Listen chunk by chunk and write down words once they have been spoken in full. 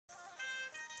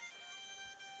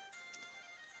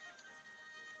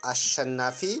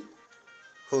አሸናፊ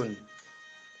ሁን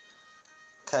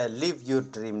ከሊቭ ዩር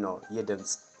ድሪም ነው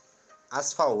የድምጽ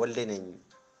አስፋው ወልዴ ነኝ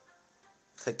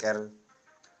ፍቅር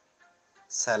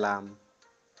ሰላም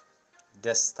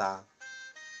ደስታ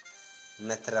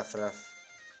መትረፍረፍ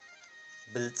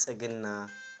ብልጽግና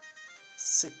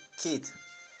ስኬት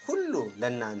ሁሉ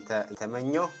ለናንተ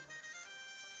ተመኘው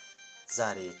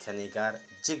ዛሬ ከኔ ጋር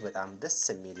እጅግ በጣም ደስ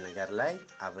የሚል ነገር ላይ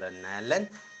አብረና ያለን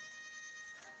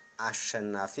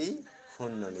አሸናፊ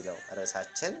ሁን ነው የሚለው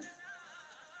ርዕሳችን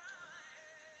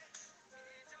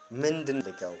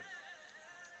ምንድነው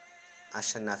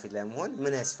አሸናፊ ለመሆን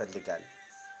ምን ያስፈልጋል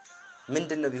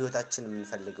ምንድነው በህይወታችን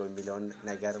የምንፈልገው የሚለውን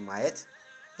ነገር ማየት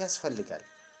ያስፈልጋል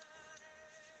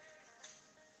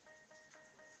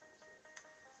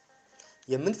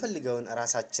የምንፈልገውን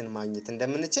ራሳችን ማግኘት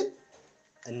እንደምንችል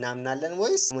እናምናለን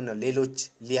ወይስ ምን ነው ሌሎች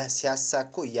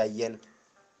ሲያሳኩ ያያየን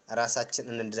ራሳችን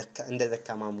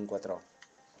እንደደካማ ምንቆጥረው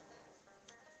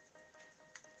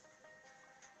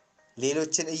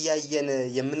ሌሎችን ያያየን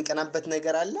የምንቀናበት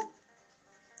ነገር አለ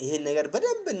ይሄን ነገር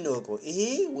በደንብ እንወቀው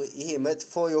ይሄ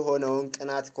መጥፎ የሆነውን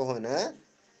ቅናት ከሆነ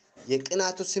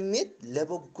የቅናቱ ስሜት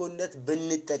ለበጎነት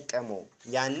ብንጠቀመው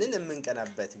ያንን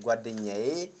የምንቀናበት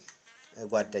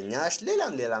ጓደኛሽ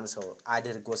ሌላም ሰው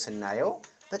አድርጎ ስናየው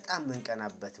በጣም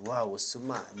መንቀናበት ዋው እሱማ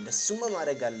እንደሱማ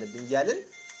ማድረግ አለብኝ ይያልን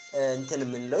እንትን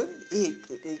ምንለው ይሄ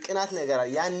ቅናት ነገር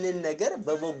ያንን ነገር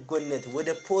በበጎነት ወደ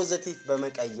ፖዚቲቭ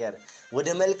በመቀየር ወደ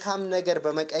መልካም ነገር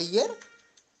በመቀየር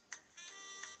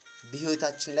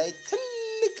በህይወታችን ላይ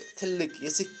ትልቅ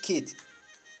የስኬት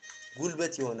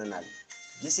ጉልበት ይሆነናል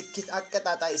የስኬት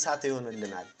አቀጣጣይ እሳት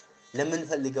ይሆነልናል ለምን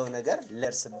ፈልገው ነገር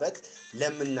ለርስበት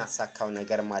ለምናሳካው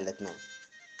ነገር ማለት ነው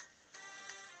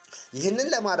ይሄንን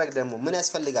ለማድረግ ደግሞ ምን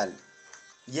ያስፈልጋል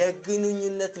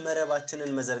የግንኙነት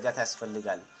መረባችንን መዘርጋት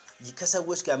ያስፈልጋል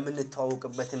ከሰዎች ጋር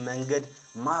የምንተዋወቅበት መንገድ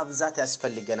ማብዛት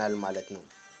ያስፈልገናል ማለት ነው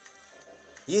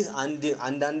ይህ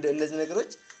አንዳንድ እነዚህ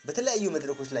ነገሮች በተለያዩ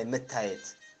መድረኮች ላይ መታየት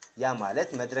ያ ማለት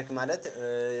መድረክ ማለት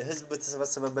ህዝብ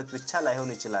ተሰበሰበበት ብቻ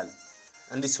ላይሆን ይችላል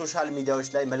እንዲ ሶሻል ሚዲያዎች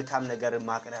ላይ መልካም ነገር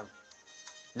ማቅረብ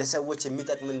ለሰዎች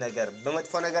የሚጠቅም ነገር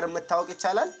በመጥፎ ነገር መታወቅ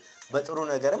ይቻላል በጥሩ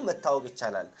ነገርም መታወቅ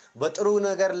ይቻላል በጥሩ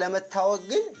ነገር ለመታወቅ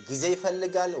ግን ጊዜ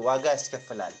ይፈልጋል ዋጋ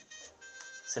ያስከፍላል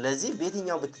ስለዚህ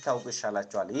በየትኛው ብትታወቁ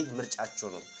ይሻላችኋል ይህ ምርጫችሁ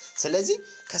ነው ስለዚህ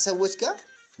ከሰዎች ጋር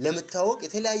ለመታወቅ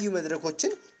የተለያዩ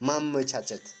መድረኮችን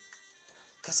ማመቻቸት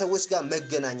ከሰዎች ጋር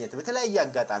መገናኘት በተለያየ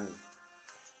አጋጣሚ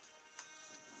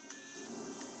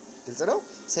ግልጽ ነው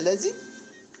ስለዚህ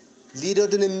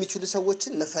ሊዶድን የሚችሉ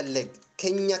ሰዎችን መፈለግ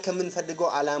ከኛ ከምንፈልገው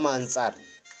ዓላማ አንፃር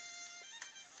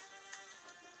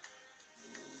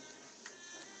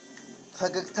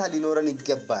ፈገግታ ሊኖረን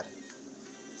ይገባል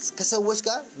ከሰዎች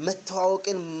ጋር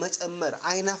መተዋወቅን መጨመር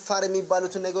አይናፋር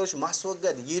የሚባሉት ነገሮች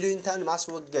ማስወገድ ይሉኝታን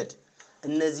ማስወገድ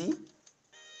እነዚህ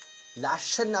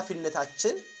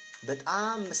ለአሸናፊነታችን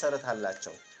በጣም መሰረት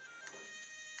አላቸው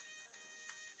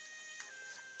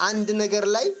አንድ ነገር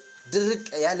ላይ ድርቅ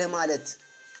ያለ ማለት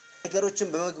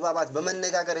ነገሮችን በመግባባት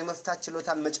በመነጋገር የመፍታት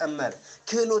ችሎታን መጨመር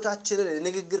ክህሎታችንን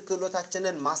ንግግር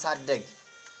ክህሎታችንን ማሳደግ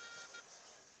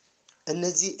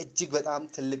እነዚህ እጅግ በጣም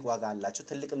ትልቅ ዋጋ አላቸው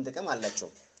ትልቅም ጥቅም አላቸው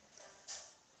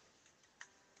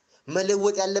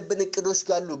መለወጥ ያለብን እቅዶች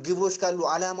ካሉ ግቦች ካሉ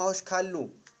አላማዎች ካሉ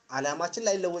አላማችን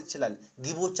ላይ ለወጥ ይችላል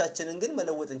ግቦቻችንን ግን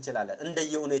መለወጥ እንችላለን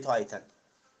እንደየሁኔታው አይተን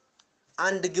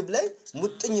አንድ ግብ ላይ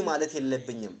ሙጥኝ ማለት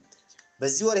የለብኝም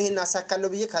በዚህ ወር ይሄን አሳካለሁ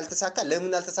ብዬ ካልተሳካ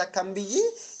ለምን አልተሳካም ብዬ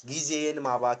ጊዜን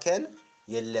ማባከን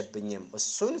የለብኝም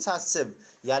እሱን ሳስብ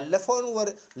ያለፈውን ወር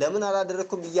ለምን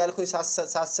አላደረኩም ይያልኩኝ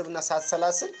ሳስብና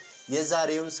ሳሰላስል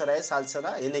የዛሬውን ስራዬ ሳልሰራ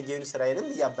የነገውን ስራዬንም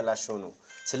ያበላሽው ነው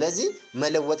ስለዚህ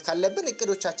መለወጥ ካለብን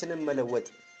እቅዶቻችንን መለወጥ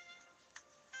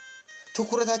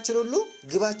ትኩረታችን ሁሉ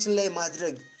ግባችን ላይ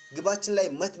ማድረግ ግባችን ላይ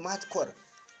ማትኮር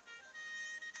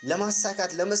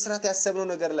ለማሳካት ለመስራት ያሰብነው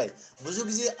ነገር ላይ ብዙ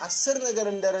ጊዜ 10 ነገር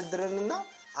እንደረድረንና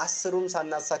 10ሩም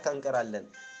ሳናሳካ እንቀራለን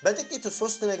በጥቂቱ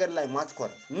 3 ነገር ላይ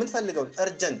ማትኮር ምን ፈልገው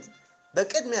urgent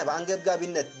በቅድሚያ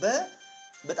በአንገብጋቢነት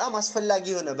በጣም አስፈላጊ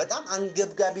ሆነ በጣም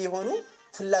አንገብጋቢ ሆኖ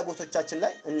ፍላጎቶቻችን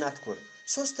ላይ እናትኮር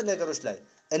 3 ነገሮች ላይ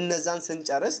እነዛን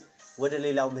ስንጨርስ ወደ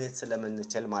ሌላው መሄድ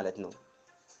ስለምንችል ማለት ነው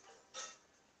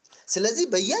ስለዚህ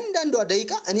በእያንዳንዱ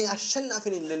ደቂቃ እኔ አሸናፊ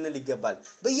ነኝ ልንል ይገባል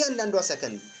በእያንዳንዱ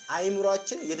ሰከንድ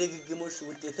አይምሮአችን የድግግሞሽ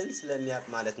ውጤትን ስለሚያቅ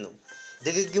ማለት ነው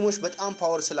ድግግሞሽ በጣም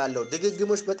ፓወር ስላለው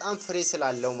ድግግሞሽ በጣም ፍሬ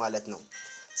ስላለው ማለት ነው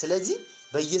ስለዚህ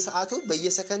በየሰዓቱ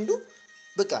በየሰከንዱ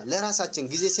በቃ ለራሳችን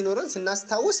ጊዜ ሲኖረን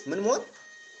ስናስታውስ ምን መሆን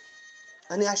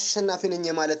እኔ አሸናፊ ነኝ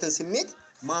የማለትን ስሜት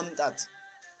ማምጣት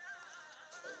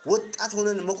ወጣት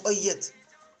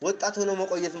ሆኖ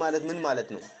መቆየት ማለት ምን ማለት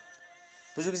ነው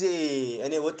ብዙ ጊዜ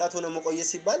እኔ ወጣት ሆኖ መቆየት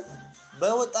ሲባል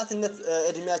በወጣትነት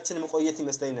እድሜያችን መቆየት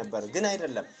ይመስለኝ ነበር፣ ግን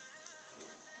አይደለም።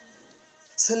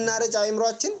 ስናረጅ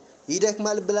አይምሮአችን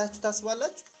ይደክማል ብላችሁ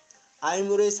ታስባላችሁ?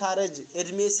 አይምሮዬ ሳረጅ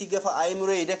እድሜ ሲገፋ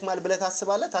አይምሮዬ ይደክማል ብለህ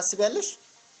ታስባለህ? ታስቢያለሽ?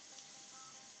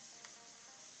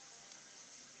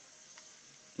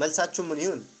 መልሳችሁ ምን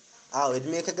ይሁን? አዎ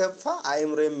እድሜ ከገፋ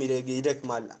አይምሮዬም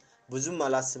ይደክማል፣ ብዙም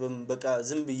አላስብም፣ በቃ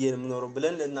ዝም ብዬ ነው የምኖረው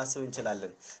ብለን ልናስብ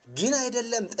እንችላለን። ግን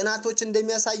አይደለም። ጥናቶች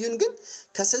እንደሚያሳዩን ግን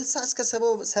ከ60 እስከ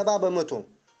 70 በመቶ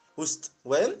ውስጥ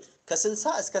ወይም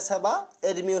ከ60 እስከ 70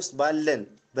 እድሜ ውስጥ ባለን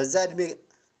በዛ እድሜ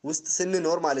ውስጥ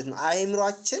ስንኖር ማለት ነው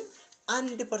አይምሮአችን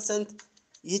 1%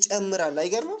 ይጨምራል።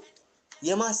 አይገርምም?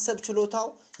 የማሰብ ችሎታው፣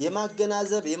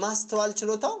 የማገናዘብ የማስተዋል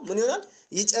ችሎታው ምን ይሆናል?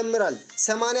 ይጨምራል።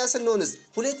 80 ስንሆንስ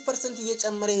 2%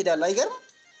 እየጨመረ ይሄዳል። አይገርምም?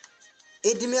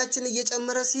 እድሜያችን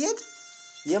እየጨመረ ሲሄድ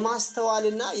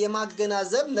የማስተዋልና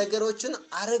የማገናዘብ ነገሮችን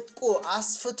አርቆ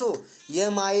አስፍቶ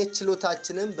የማየት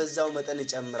ችሎታችንን በዛው መጠን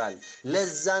ይጨምራል።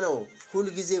 ለዛ ነው ሁሉ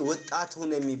ጊዜ ወጣት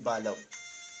ሁን የሚባለው።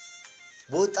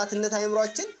 በወጣትነት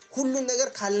አይምሮአችን ሁሉን ነገር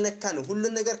ካልነካን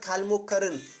ሁሉን ነገር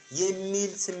ካልሞከርን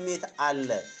የሚል ስሜት አለ።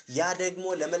 ያ ደግሞ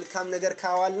ለመልካም ነገር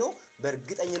ካዋል ነው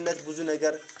በእርግጠኝነት ብዙ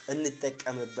ነገር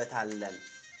እንጠቀምበታለን።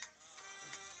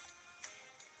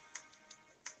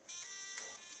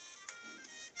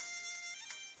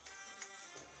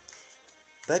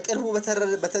 በቅርቡ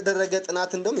በተደረገ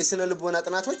ጥናት እንደውም የስነ ልቦና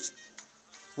ጥናቶች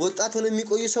ወጣት ሆነው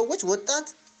የሚቆዩ ሰዎች ወጣት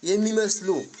የሚመስሉ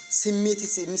ስሜት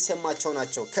የሚሰማቸው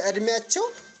ናቸው። ከእድሜያቸው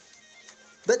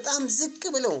በጣም ዝቅ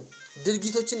ብለው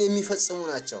ድርጊቶችን የሚፈጽሙ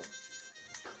ናቸው።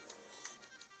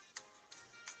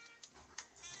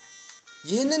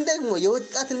 ይህንን ደግሞ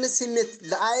የወጣትነት ስሜት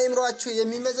ለአእምሮአቸው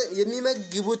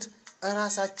የሚመግቡት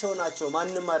ራሳቸው ናቸው፣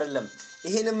 ማንም አይደለም።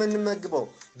 ይሄን የምንመግበው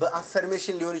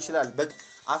በአፈርሜሽን ሊሆን ይችላል።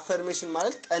 አፈርሜሽን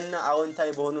ማለት ቀና አዎንታዊ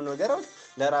በሆኑ ነገሮች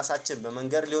ለራሳችን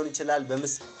በመንገር ሊሆን ይችላል፣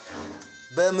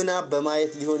 በምናብ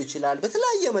በማየት ሊሆን ይችላል፣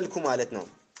 በተለያየ መልኩ ማለት ነው።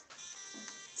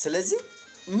 ስለዚህ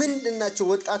ምንድናቸው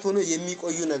ወጣት ሆኖ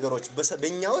የሚቆዩ ነገሮች?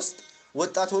 በእኛ ውስጥ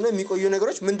ወጣት ሆኖ የሚቆዩ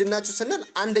ነገሮች ምንድናቸው ስንል፣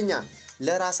 አንደኛ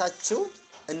ለራሳቸው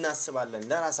እናስባለን።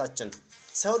 ለራሳችን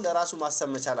ሰው ለራሱ ማሰብ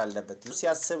መቻል አለበት።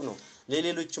 ሲያስብ ነው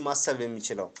ለሌሎች ማሰብ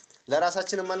የሚችለው።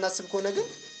 ለራሳችን የማናስብ ከሆነ ግን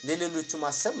ለሌሎች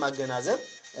ማሰብ ማገናዘብ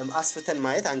አስፍተን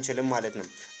ማየት አንችልም ማለት ነው።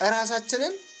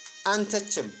 ራሳችንን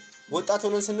አንተችም። ወጣት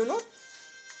ሆነን ስንኖር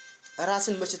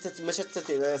ራስን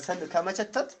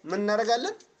ከመቸተት ምን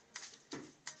እናደርጋለን?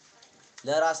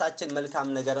 ለራሳችን መልካም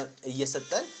ነገር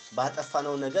እየሰጠን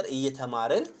ባጠፋነው ነገር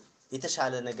እየተማርን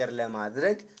የተሻለ ነገር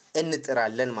ለማድረግ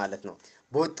እንጥራለን ማለት ነው።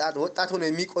 ወጣት ሆኖ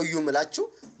የሚቆዩ ምላችሁ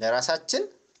ለራሳችን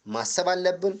ማሰብ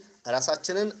አለብን።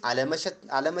 ራሳችንን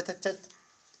አለመተቸት፣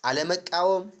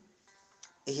 አለመቃወም፣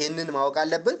 ይሄንን ማወቅ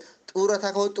አለብን። ጡረታ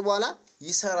ከወጡ በኋላ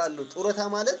ይሰራሉ። ጡረታ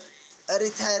ማለት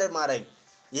ሪታየር ማድረግ፣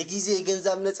 የጊዜ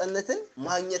የገንዘብ ነፃነትን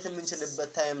ማግኘት የምንችልበት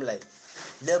ታይም ላይ፣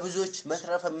 ለብዙዎች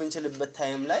መትረፍ የምንችልበት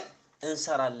ታይም ላይ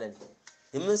እንሰራለን።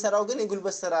 የምንሰራው ግን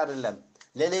የጉልበት ስራ አይደለም።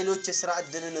 ለሌሎች የሥራ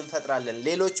እድልን እንፈጥራለን።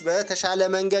 ሌሎች በተሻለ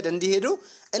መንገድ እንዲሄዱ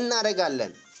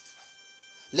እናደርጋለን።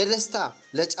 ለደስታ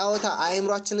ለጫወታ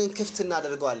አእምሮአችንን ክፍት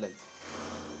እናደርገዋለን።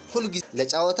 ሁሉ ጊዜ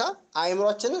ለጫወታ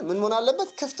አእምሮአችንን ምን መሆን አለበት?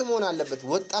 ክፍት መሆን አለበት።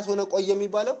 ወጣት ሆነ ቆየ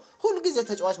የሚባለው ሁሉ ጊዜ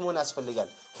ተጫዋች መሆን ያስፈልጋል።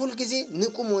 ሁሉ ጊዜ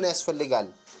ንቁ መሆን ያስፈልጋል።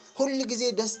 ሁሉ ጊዜ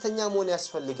ደስተኛ መሆን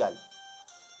ያስፈልጋል።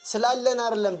 ስላለን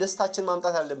አይደለም ደስታችን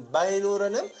ማምጣት አለን።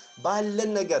 ባይኖረንም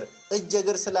ባለን ነገር እጅ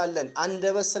እግር ስላለን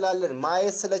አንደበት ስላለን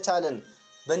ማየት ስለቻለን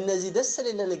በእነዚህ ደስ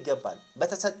ሊለን ይገባል።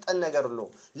 በተሰጠን ነገር ሁሉ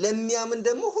ለሚያምን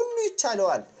ደግሞ ሁሉ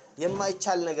ይቻለዋል።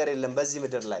 የማይቻል ነገር የለም በዚህ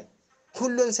ምድር ላይ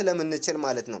ሁሉን ስለምንችል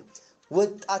ማለት ነው።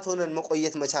 ወጣት ሆነን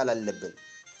መቆየት መቻል አለብን።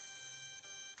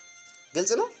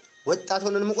 ግልጽ ነው። ወጣት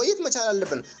ሆነን መቆየት መቻል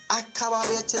አለብን።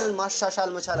 አካባቢያችንን ማሻሻል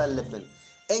መቻል አለብን።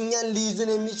 እኛን ሊይዙን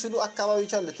የሚችሉ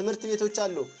አካባቢዎች አሉ፣ ትምህርት ቤቶች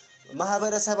አሉ፣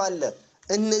 ማህበረሰብ አለ።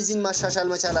 እነዚህን ማሻሻል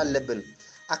መቻል አለብን።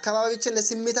 አካባቢያችን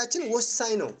ለስሜታችን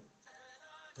ወሳኝ ነው።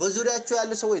 በዙሪያችሁ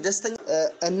ያሉ ሰዎች ደስተኛ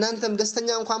እናንተም ደስተኛ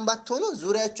እንኳን ባትሆኑ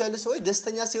ዙሪያችሁ ያሉ ሰዎች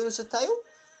ደስተኛ ሲሆኑ ስታዩ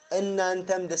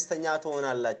እናንተም ደስተኛ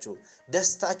ትሆናላችሁ።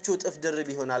 ደስታችሁ እጥፍ ድርብ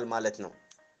ይሆናል ማለት ነው።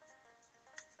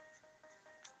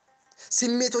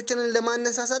 ስሜቶችንን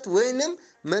ለማነሳሳት ወይንም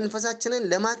መንፈሳችንን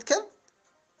ለማትከም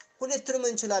ሁለቱንም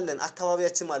እንችላለን።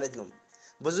 አካባቢያችን ማለት ነው።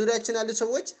 በዙሪያችን ያሉ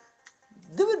ሰዎች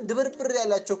ድብርብር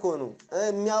ያላቸው ከሆኑ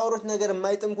የሚያወሩት ነገር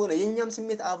የማይጥም ከሆነ የኛም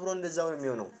ስሜት አብሮ እንደዛው ነው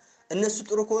የሚሆነው። እነሱ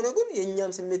ጥሩ ከሆነ ግን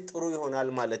የኛም ስሜት ጥሩ ይሆናል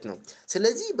ማለት ነው።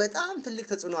 ስለዚህ በጣም ትልቅ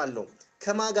ተጽዕኖ አለው።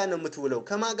 ከማጋ ነው የምትውለው?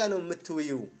 ከማጋ ነው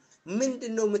የምትውይው?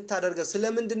 ምንድነው የምታደርገው?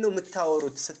 ስለምንድነው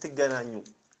የምታወሩት ስትገናኙ?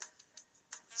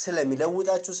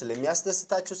 ስለሚለውጣችሁ፣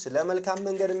 ስለሚያስደስታችሁ፣ ስለመልካም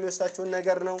መንገድ የሚወስዳችሁ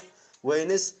ነገር ነው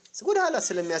ወይንስ ወደ ኋላ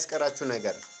ስለሚያስቀራችሁ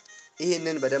ነገር?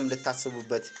 ይሄንን በደንብ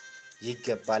ልታስቡበት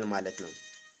ይገባል ማለት ነው።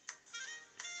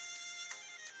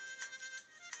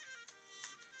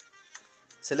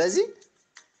 ስለዚህ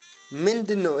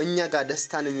ምንድነው እኛ ጋር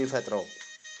ደስታን የሚፈጥረው?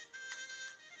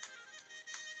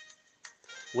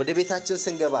 ወደ ቤታችን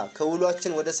ስንገባ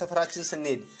ከውሏችን ወደ ሰፈራችን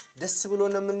ስንሄድ ደስ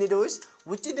ብሎን ነው የምንሄደው ወይስ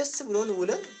ውጪ ደስ ብሎን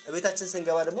ውለን ቤታችን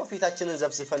ስንገባ ደግሞ ፊታችንን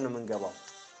ዘብዝፈን ነው የምንገባው?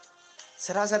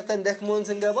 ስራ ሰርተን ደክሞን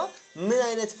ስንገባ ምን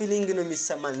አይነት ፊሊንግ ነው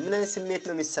የሚሰማን? ምን አይነት ስሜት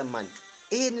ነው የሚሰማን?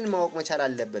 ይሄንን ማወቅ መቻል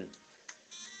አለብን።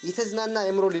 የተዝናና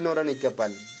አእምሮ ሊኖረን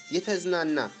ይገባል።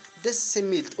 የተዝናና ደስ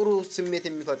የሚል ጥሩ ስሜት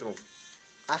የሚፈጥሩ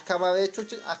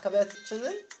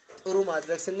አካባቢያችንን ጥሩ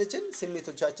ማድረግ ስንችል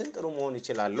ስሜቶቻችን ጥሩ መሆን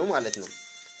ይችላሉ ማለት ነው።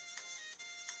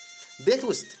 ቤት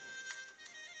ውስጥ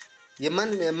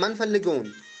የማንፈልገውን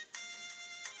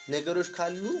ነገሮች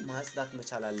ካሉ ማጽዳት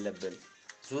መቻል አለብን።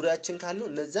 ዙሪያችን ካሉ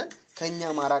እነዛን ከኛ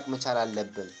ማራቅ መቻል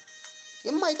አለብን።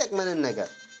 የማይጠቅመንን ነገር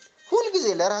ሁልጊዜ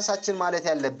ለራሳችን ማለት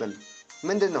ያለብን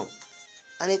ምንድነው?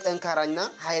 እኔ ጠንካራና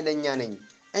ኃይለኛ ነኝ፣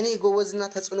 እኔ ጎበዝና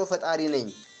ተጽዕኖ ፈጣሪ ነኝ፣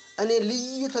 እኔ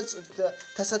ልዩ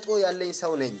ተሰጥኦ ያለኝ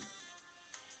ሰው ነኝ፣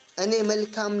 እኔ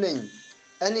መልካም ነኝ፣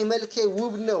 እኔ መልኬ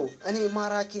ውብ ነው፣ እኔ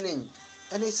ማራኪ ነኝ፣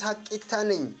 እኔ ሳቂታ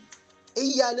ነኝ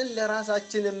እያልን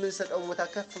ለራሳችን የምንሰጠው ቦታ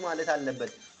ከፍ ማለት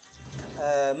አለበት።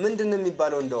 ምንድነው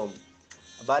የሚባለው? እንደውም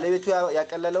ባለቤቱ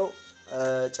ያቀለለው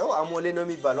ጨው አሞሌ ነው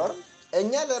የሚባለው አይደል?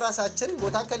 እኛ ለራሳችን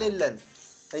ቦታ ከሌለን፣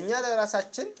 እኛ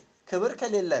ለራሳችን ክብር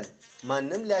ከሌለን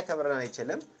ማንም ሊያከብረን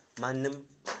አይችልም፣ ማንም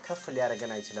ከፍ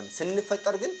ሊያደርገን አይችልም።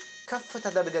 ስንፈጠር ግን ከፍ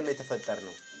ተደርገን ነው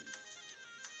የተፈጠርነው።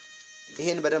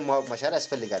 ይሄን በደንብ ማወቅ መቻል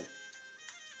ያስፈልጋል።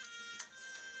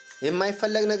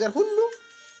 የማይፈለግ ነገር ሁሉ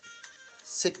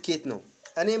ስኬት ነው።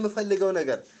 እኔ የምፈልገው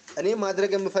ነገር፣ እኔ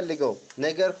ማድረግ የምፈልገው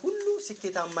ነገር ሁሉ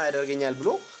ስኬታማ ያደርገኛል ብሎ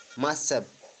ማሰብ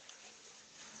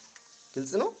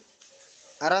ግልጽ ነው።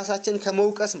 ራሳችን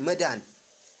ከመውቀስ መዳን፣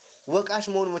 ወቃሽ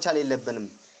መሆን መቻል የለብንም።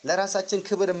 ለራሳችን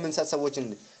ክብር የምንሰጥ ሰዎች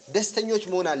ደስተኞች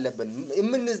መሆን አለብን።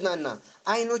 የምንዝናና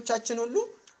አይኖቻችን ሁሉ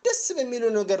ደስ በሚሉ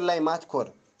ነገር ላይ ማትኮር፣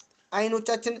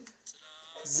 አይኖቻችን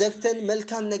ዘግተን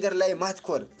መልካም ነገር ላይ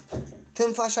ማትኮር፣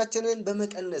 ትንፋሻችንን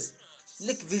በመቀነስ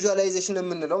ልክ ቪዥዋላይዜሽን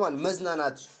የምንለው ማለት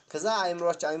መዝናናት፣ ከዛ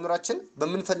አይምሮአችን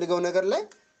በምንፈልገው ነገር ላይ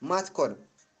ማትኮር፣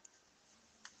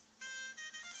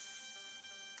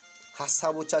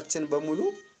 ሐሳቦቻችን በሙሉ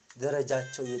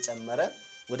ደረጃቸው እየጨመረ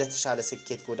ወደ ተሻለ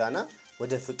ስኬት ጎዳና፣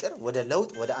 ወደ ፍቅር፣ ወደ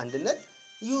ለውጥ፣ ወደ አንድነት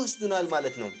ይወስዱናል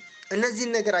ማለት ነው።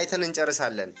 እነዚህን ነገር አይተን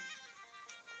እንጨርሳለን።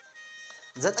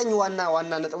 9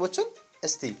 ዋና ነጥቦችን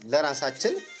እስቲ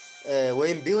ለራሳችን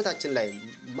ወይም በህይወታችን ላይ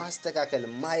ማስተካከል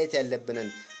ማየት ያለብንን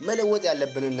መለወጥ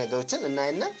ያለብንን ነገሮችን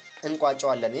እናይና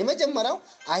እንቋጨዋለን። የመጀመሪያው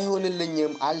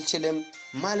አይሆንልኝም፣ አልችልም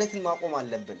ማለትን ማቆም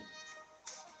አለብን።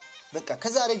 በቃ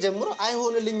ከዛሬ ጀምሮ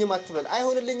አይሆንልኝም አትበል።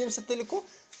 አይሆንልኝም ስትል እኮ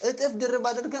እጥፍ ድርብ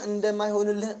አድርገህ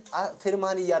እንደማይሆንልህ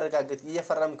ፊርማን እያረጋግጥ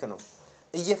እየፈረምክ ነው፣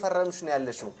 እየፈረምሽ ነው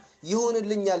ያለሽው።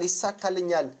 ይሆንልኛል፣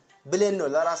 ይሳካልኛል ብለን ነው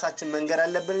ለራሳችን መንገር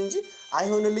ያለብን እንጂ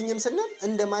አይሆንልኝም ስንል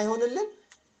እንደማይሆንልን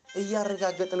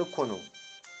እያረጋገጥን እኮ ነው።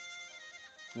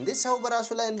 እንዴ ሰው በራሱ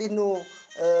ላይ እንዴት ነው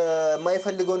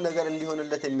የማይፈልገውን ነገር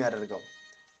እንዲሆንለት የሚያደርገው?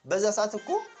 በዛ ሰዓት እኮ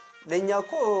ለኛ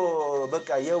እኮ በቃ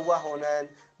የዋህ ሆነን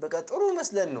በቃ ጥሩ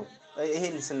መስለን ነው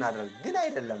ይሄን ስናደርግ፣ ግን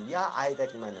አይደለም። ያ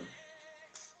አይጠቅመንም።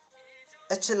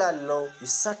 እችላለሁ፣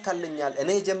 ይሳካልኛል፣ እኔ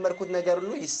የጀመርኩት ነገር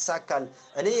ሁሉ ይሳካል፣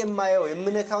 እኔ የማየው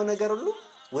የምነካው ነገር ሁሉ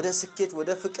ወደ ስኬት፣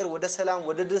 ወደ ፍቅር፣ ወደ ሰላም፣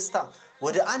 ወደ ደስታ፣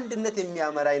 ወደ አንድነት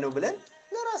የሚያመራኝ ነው ብለን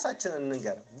ለራሳችን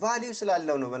እንንገር። ቫልዩ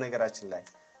ስላለው ነው። በነገራችን ላይ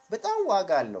በጣም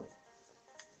ዋጋ አለው።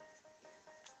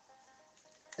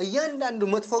 እያንዳንዱ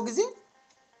መጥፎ ጊዜ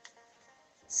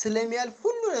ስለሚያልፍ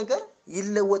ሁሉ ነገር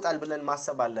ይለወጣል ብለን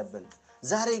ማሰብ አለብን።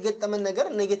 ዛሬ የገጠመን ነገር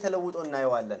ነገ ተለውጦ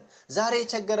እናየዋለን። ዛሬ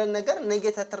የቸገረን ነገር ነገ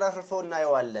ተትረፍርፎ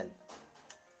እናየዋለን።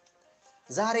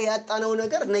 ዛሬ ያጣነው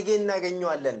ነገር ነገ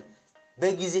እናገኘዋለን፣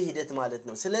 በጊዜ ሂደት ማለት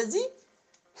ነው። ስለዚህ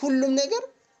ሁሉም ነገር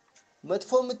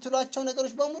መጥፎ የምትሏቸው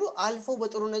ነገሮች በሙሉ አልፎ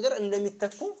በጥሩ ነገር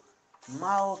እንደሚተኩ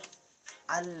ማወቅ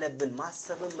አለብን።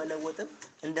 ማሰብም መለወጥም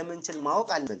እንደምንችል ማወቅ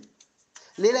አለብን።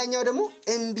 ሌላኛው ደግሞ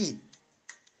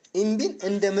እምቢን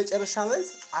እንደ መጨረሻ መልስ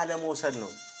አለመውሰድ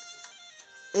ነው።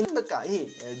 በቃ ይሄ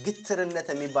ግትርነት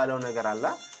የሚባለው ነገር አለ።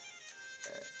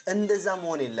 እንደዛ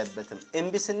መሆን የለበትም።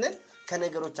 እምቢ ስንል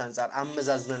ከነገሮች አንፃር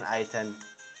አመዛዝነን አይተን፣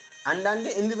 አንዳንዴ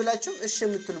እምቢ ብላችሁ እሺ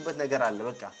የምትሉበት ነገር አለ።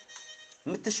 በቃ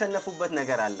የምትሸነፉበት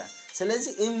ነገር አለ።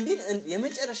 ስለዚህ እምቢን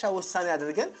የመጨረሻ ውሳኔ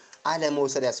አድርገን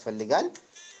አለመውሰድ ያስፈልጋል።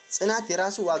 ጽናት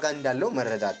የራሱ ዋጋ እንዳለው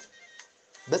መረዳት።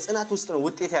 በጽናት ውስጥ ነው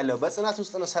ውጤት ያለው፣ በጽናት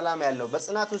ውስጥ ነው ሰላም ያለው፣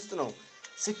 በጽናት ውስጥ ነው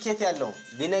ስኬት ያለው።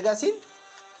 ሊነጋ ሲል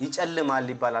ይጨልማል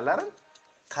ይባላል አይደል?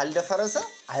 ካልደፈረሰ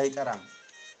አይጠራም።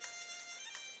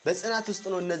 በጽናት ውስጥ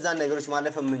ነው እነዛን ነገሮች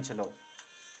ማለፍ የምንችለው።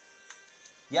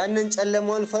 ያንን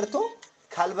ጨለማውን ፈርቶ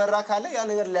ካልበራ ካለ ያ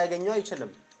ነገር ሊያገኘው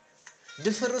አይችልም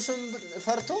ድፍርሱን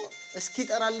ፈርቶ እስኪ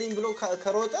ጠራልኝ ብሎ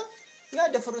ከሮጠ ያ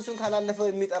ድፍርሱን ካላለፈው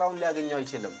የሚጠራውን ሊያገኘው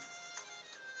አይችልም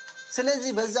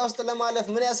ስለዚህ በዛ ውስጥ ለማለፍ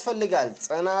ምን ያስፈልጋል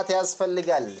ጽናት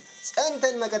ያስፈልጋል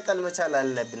ጸንተን መቀጠል መቻል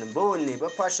አለብን በወኔ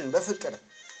በፓሽን በፍቅር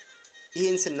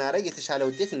ይሄን ስናረግ የተሻለ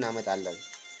ውጤት እናመጣለን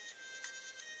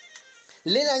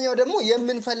ሌላኛው ደግሞ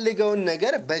የምንፈልገውን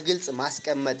ነገር በግልጽ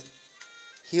ማስቀመጥ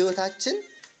ህይወታችን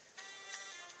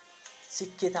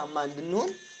ስኬታማ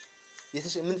እንድንሆን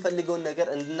የምንፈልገውን ነገር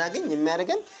እንድናገኝ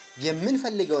የሚያደርገን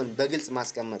የምንፈልገውን በግልጽ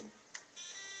ማስቀመጥ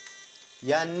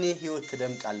ያኔ ህይወት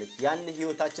ትደምቃለች ያኔ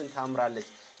ህይወታችን ታምራለች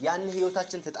ያኔ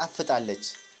ህይወታችን ትጣፍጣለች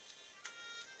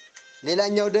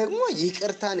ሌላኛው ደግሞ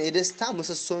ይቅርታን የደስታ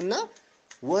ምሰሶና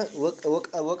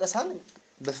ወቀሳን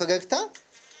በፈገግታ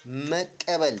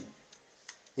መቀበል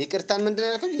ይቅርታን ምንድነው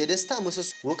ያልከው የደስታ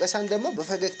ምሰሶ ወቀሳን ደግሞ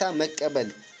በፈገግታ መቀበል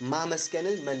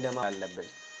ማመስገንን መለማመድ አለብን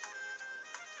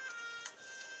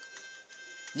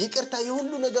ይቅርታ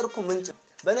የሁሉ ነገር እኮ ምንጭ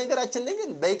በነገራችን ላይ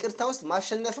ግን በይቅርታ ውስጥ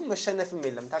ማሸነፍም መሸነፍም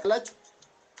የለም ታውቃላችሁ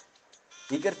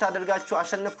ይቅርታ አድርጋችሁ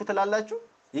አሸነፍኩ ትላላችሁ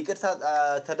ይቅርታ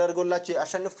ተደርጎላችሁ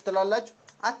አሸነፍኩ ትላላችሁ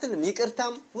አትልም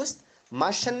ይቅርታም ውስጥ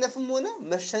ማሸነፍም ሆነ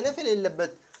መሸነፍ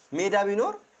የሌለበት ሜዳ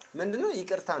ቢኖር ምንድነው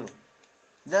ይቅርታ ነው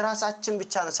ለራሳችን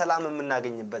ብቻ ነው ሰላም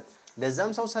የምናገኝበት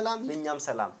ለዛም ሰው ሰላም ለኛም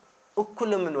ሰላም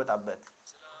እኩል የምንወጣበት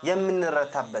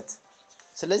የምንረታበት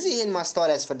ስለዚህ ይሄን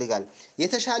ማስተዋል ያስፈልጋል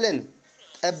የተሻለን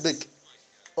ጠብቅ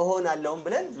እሆናለሁም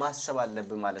ብለን ማሰብ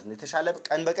አለብን ማለት ነው የተሻለ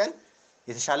ቀን በቀን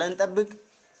የተሻለን ጠብቅ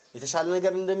የተሻለ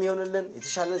ነገር እንደሚሆንልን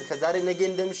የተሻለ ከዛሬ ነገ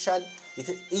እንደሚሻል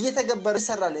እየተገበረ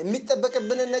ይሰራል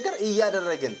የሚጠበቅብን ነገር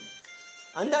እያደረግን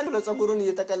አንዳንዱ ለጸጉሩን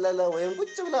እየተቀለለ ወይም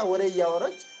ቁጭ ብላ ወሬ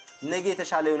እያወራች ነገ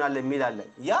የተሻለ ይሆናል የሚላል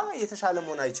ያ የተሻለ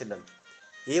መሆን አይችልም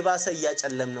የባሰ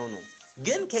እያጨለምነው ነው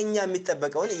ግን ከኛ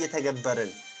የሚጠበቀውን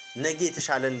እየተገበርን ነገ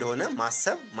የተሻለ እንደሆነ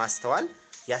ማሰብ ማስተዋል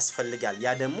ያስፈልጋል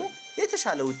ያ ደግሞ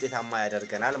የተሻለ ውጤታማ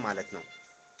ያደርገናል ማለት ነው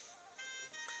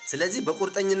ስለዚህ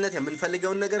በቁርጠኝነት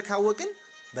የምንፈልገውን ነገር ካወቅን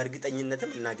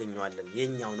በእርግጠኝነትም እናገኘዋለን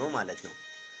የኛው ነው ማለት ነው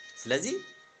ስለዚህ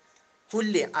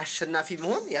ሁሌ አሸናፊ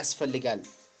መሆን ያስፈልጋል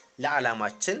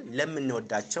ለዓላማችን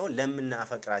ለምንወዳቸው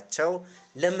ለምናፈቅራቸው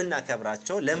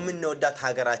ለምናከብራቸው ለምንወዳት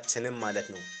ሀገራችንም ማለት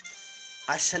ነው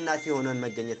አሸናፊ ሆነን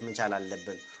መገኘት መቻል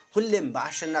አለብን ሁሌም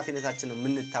በአሸናፊነታችን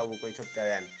የምንታወቀው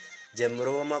ኢትዮጵያውያን ጀምሮ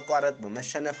በማቋረጥ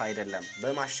በመሸነፍ አይደለም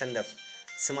በማሸነፍ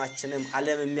ስማችንም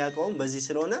ዓለም የሚያውቀው በዚህ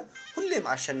ስለሆነ ሁሌም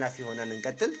አሸናፊ ሆነን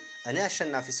እንቀጥል እኔ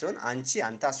አሸናፊ ስለሆን አንተ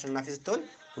አሸናፊ ስትሆን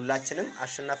ሁላችንም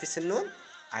አሸናፊ ስንሆን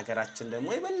ሀገራችን ደግሞ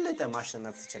የበለጠ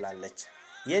ማሸነፍ ትችላለች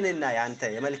የኔና ያንተ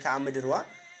የመልካዓ ምድርዋ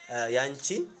ያንቺ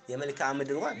የመልካዓ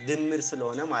ምድርዋ ድምር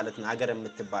ስለሆነ ማለት ነው ሀገር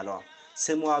የምትባለው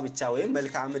ስሟ ብቻ ወይም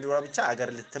መልካዓ ምድርዋ ብቻ ሀገር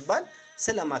ልትባል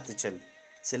ስለማትችል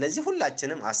ስለዚህ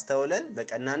ሁላችንም አስተውለን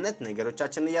በቀናነት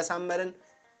ነገሮቻችንን ያሳመርን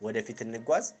ወደፊት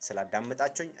እንጓዝ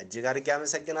ስላዳመጣችሁኝ እጅግ አድርጌ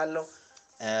አመሰግናለሁ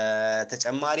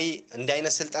ተጨማሪ እንዲህ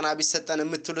አይነት ስልጠና ቢሰጠን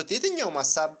የምትሉት የትኛው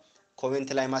ሐሳብ ኮሜንት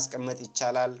ላይ ማስቀመጥ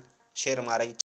ይቻላል ሼር ማድረግ